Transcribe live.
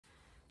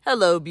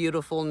Hello,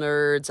 beautiful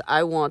nerds.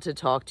 I want to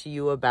talk to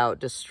you about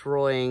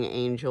destroying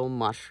angel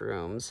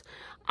mushrooms.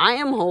 I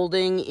am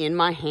holding in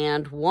my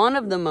hand one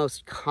of the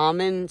most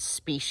common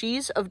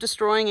species of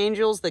destroying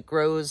angels that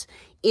grows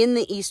in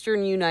the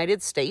eastern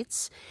United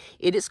States.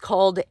 It is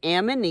called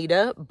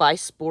Amanita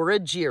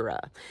bisporigera.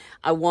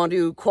 I want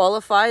to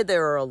qualify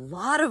there are a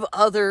lot of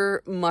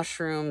other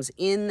mushrooms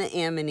in the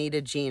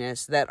Amanita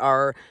genus that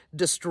are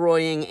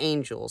destroying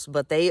angels,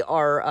 but they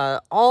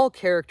are all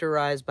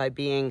characterized by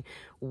being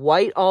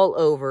white all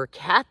over,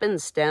 cap and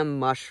stem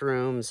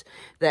mushrooms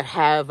that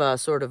have a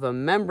sort of a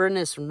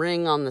membranous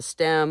ring on the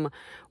stem,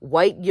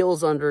 white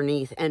gills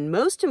underneath, and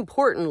most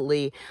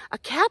importantly, a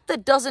cap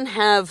that doesn't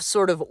have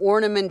sort of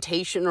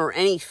ornamentation or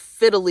any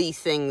fiddly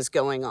things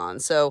going on.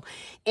 So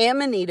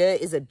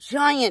Amanita is a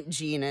giant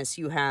genus.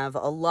 You have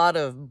a lot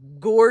of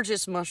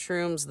gorgeous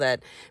mushrooms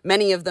that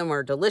many of them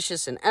are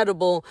delicious and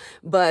edible,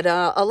 but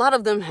a lot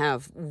of them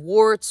have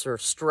warts or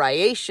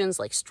striations,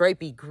 like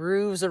stripy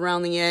grooves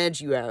around the edge.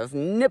 You have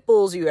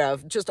nipples, you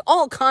have just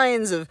all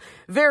kinds of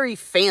very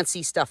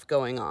fancy stuff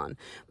going on.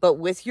 But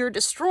with your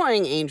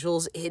destroying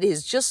angels, it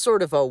is just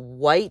sort of a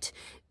white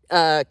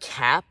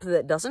cap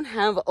that doesn't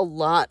have a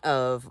lot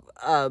of,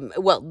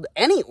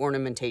 any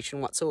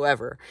ornamentation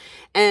whatsoever.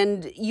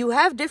 And you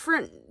have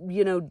different,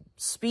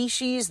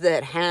 species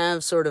that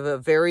have sort of a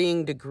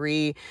varying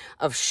degree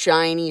of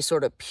shiny,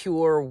 sort of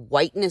pure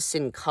whiteness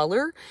in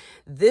color.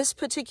 This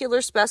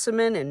particular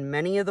specimen, and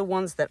many of the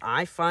ones that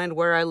I find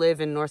where I live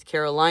in North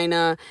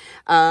Carolina,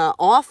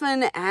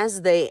 often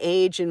as they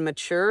age and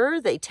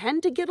mature, they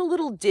tend to get a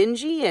little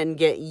dingy and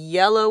get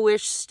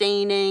yellowish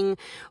staining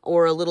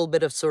or a little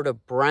bit of sort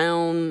of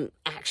brown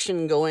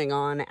action going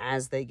on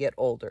as they get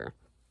older.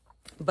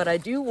 But I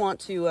do want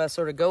to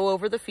sort of go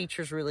over the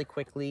features really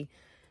quickly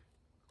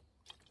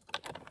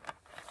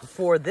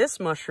for this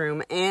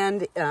mushroom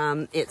and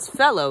its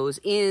fellows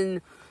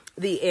in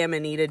the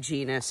Amanita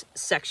genus,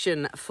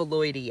 Section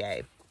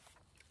Phalloideae.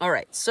 All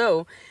right,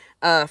 so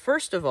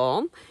first of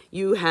all,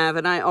 you have,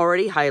 and I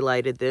already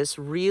highlighted this,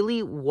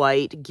 really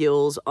white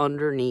gills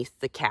underneath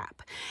the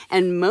cap.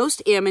 And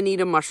most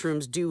Amanita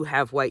mushrooms do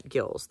have white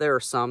gills. There are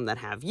some that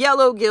have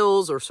yellow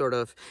gills or sort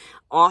of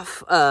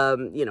off,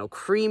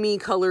 creamy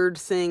colored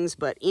things.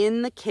 But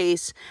in the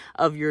case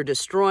of your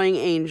destroying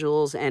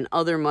angels and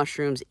other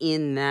mushrooms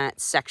in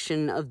that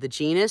section of the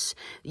genus,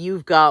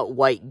 you've got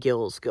white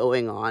gills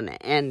going on.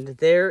 And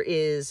there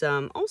is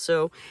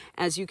also,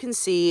 as you can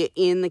see,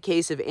 in the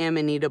case of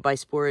Amanita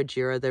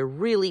bisporigera, they're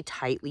really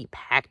tightly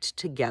packed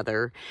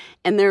together,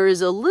 and there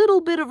is a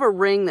little bit of a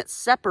ring that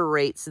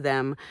separates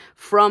them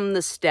from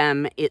the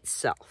stem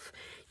itself.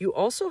 You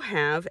also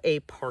have a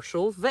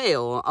partial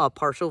veil. A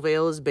partial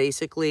veil is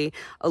basically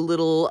a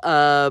little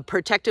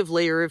protective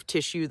layer of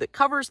tissue that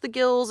covers the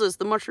gills as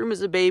the mushroom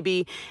is a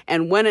baby,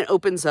 and when it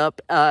opens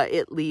up,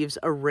 it leaves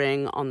a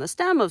ring on the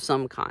stem of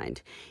some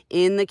kind.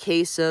 In the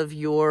case of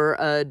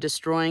your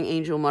destroying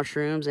angel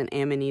mushrooms and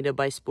Amanita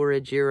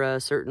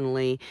bisporigera,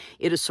 certainly,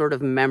 it is sort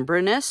of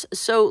membranous.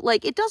 So,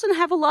 it doesn't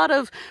have a lot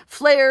of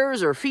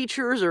flares or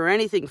features or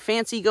anything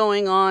fancy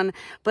going on,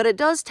 but it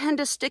does tend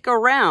to stick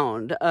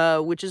around,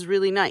 which is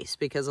really nice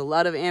because a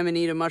lot of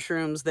Amanita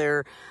mushrooms,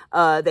 they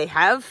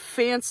have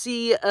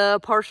fancy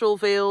partial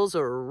veils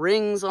or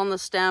rings on the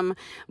stem,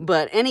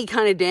 but any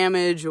kind of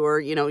damage or,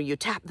 you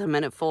tap them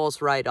and it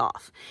falls right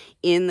off.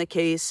 In the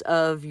case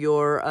of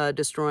your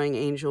destroying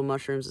angel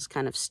mushrooms, it's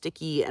kind of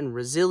sticky and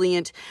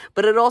resilient,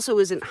 but it also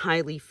isn't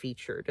highly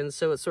featured. And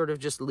so it sort of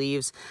just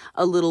leaves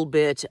a little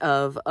bit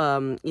of,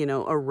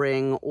 a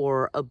ring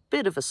or a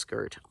bit of a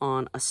skirt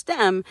on a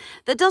stem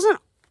that doesn't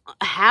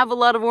have a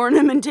lot of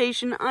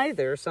ornamentation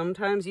either.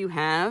 Sometimes you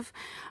have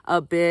a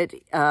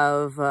bit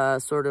of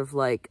sort of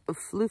like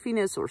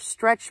floofiness or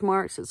stretch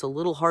marks. It's a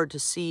little hard to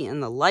see in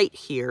the light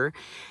here.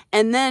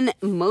 And then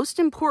most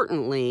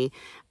importantly,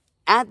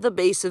 at the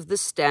base of the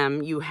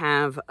stem, you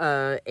have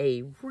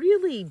a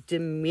really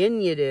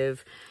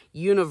diminutive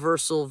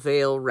universal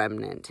veil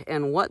remnant.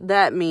 And what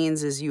that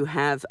means is you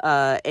have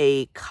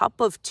a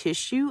cup of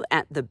tissue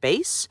at the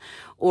base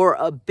or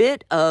a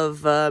bit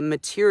of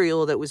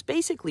material that was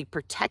basically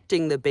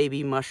protecting the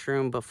baby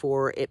mushroom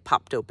before it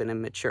popped open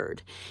and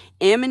matured.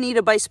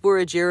 Amanita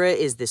bisporigera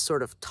is this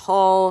sort of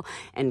tall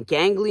and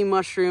gangly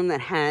mushroom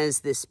that has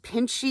this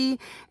pinchy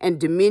and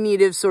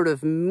diminutive sort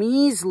of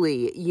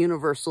measly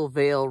universal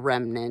veil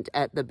remnant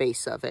at the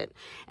base of it.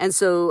 And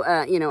so,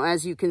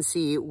 as you can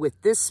see with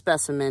this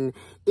specimen,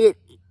 it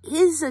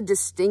is a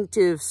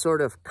distinctive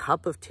sort of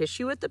cup of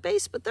tissue at the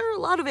base, but there are a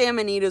lot of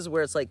Amanitas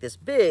where it's like this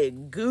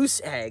big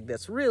goose egg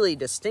that's really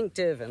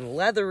distinctive and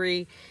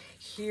leathery.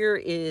 Here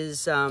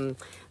is the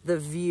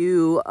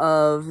view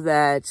of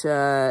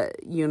that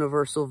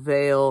universal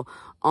veil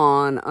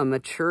on a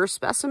mature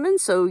specimen.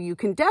 So you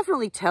can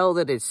definitely tell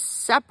that it's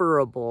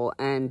separable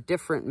and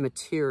different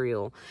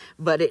material,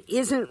 but it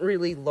isn't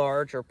really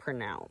large or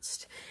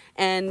pronounced.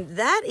 And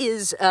that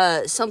is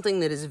something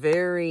that is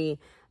very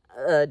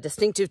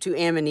distinctive to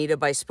Amanita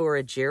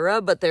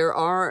bisporigera, but there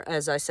are,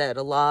 as I said,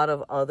 a lot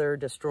of other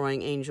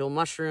destroying angel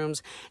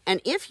mushrooms.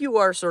 And if you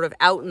are sort of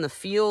out in the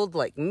field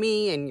like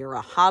me and you're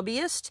a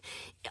hobbyist,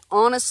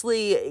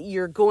 honestly,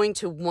 you're going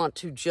to want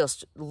to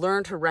just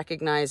learn to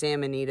recognize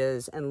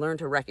Amanitas and learn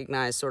to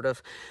recognize sort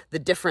of the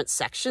different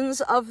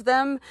sections of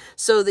them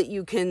so that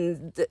you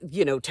can,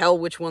 you know, tell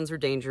which ones are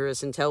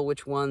dangerous and tell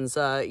which ones,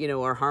 you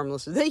know, are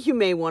harmless that you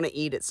may want to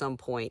eat at some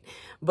point.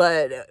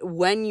 But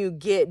when you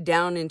get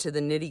down into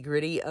the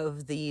nitty-gritty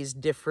of these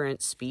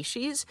different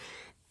species,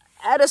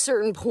 at a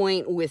certain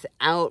point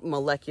without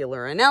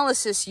molecular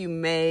analysis, you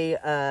may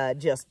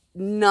just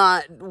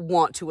not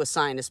want to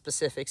assign a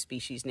specific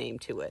species name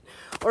to it.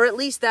 Or at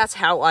least that's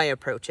how I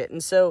approach it.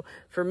 And so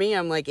for me,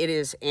 I'm like, it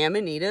is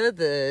Amanita.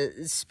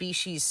 The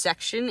species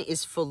section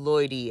is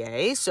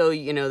Phalloideae. So,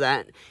 you know,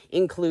 that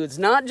includes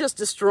not just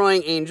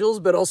destroying angels,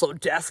 but also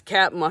death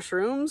cap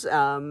mushrooms.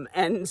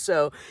 And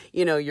so,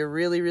 you know, you're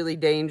really, really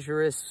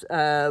dangerous,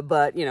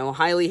 but, you know,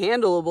 highly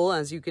handleable.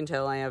 As you can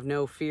tell, I have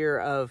no fear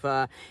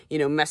of, you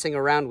know, messing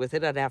around with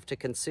it. I'd have to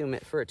consume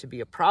it for it to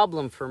be a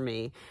problem for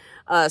me.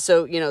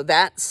 So, you know,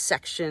 that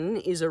section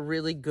is a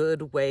really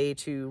good way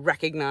to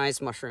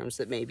recognize mushrooms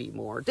that may be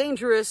more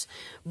dangerous,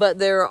 but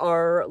there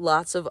are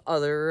lots of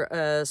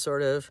other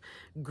sort of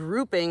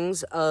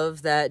groupings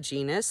of that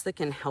genus that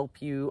can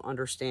help you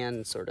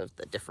understand sort of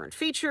the different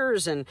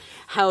features and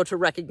how to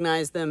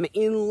recognize them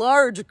in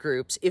large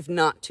groups, if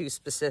not to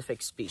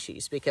specific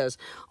species. Because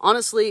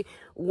honestly,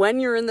 when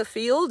you're in the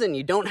field and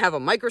you don't have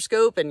a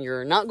microscope and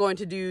you're not going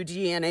to do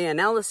DNA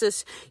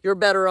analysis, you're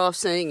better off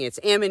saying it's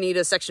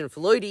Amanita Section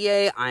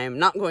Phalloideae. I am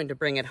not going to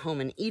bring it home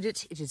and eat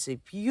it. It is a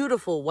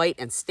beautiful white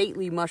and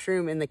stately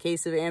mushroom in the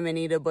case of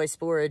Amanita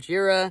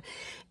bisporigera.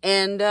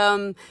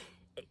 And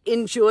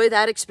enjoy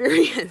that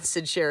experience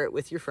and share it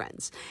with your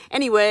friends.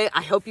 Anyway,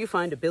 I hope you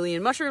find a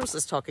billion mushrooms.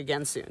 Let's talk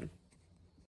again soon.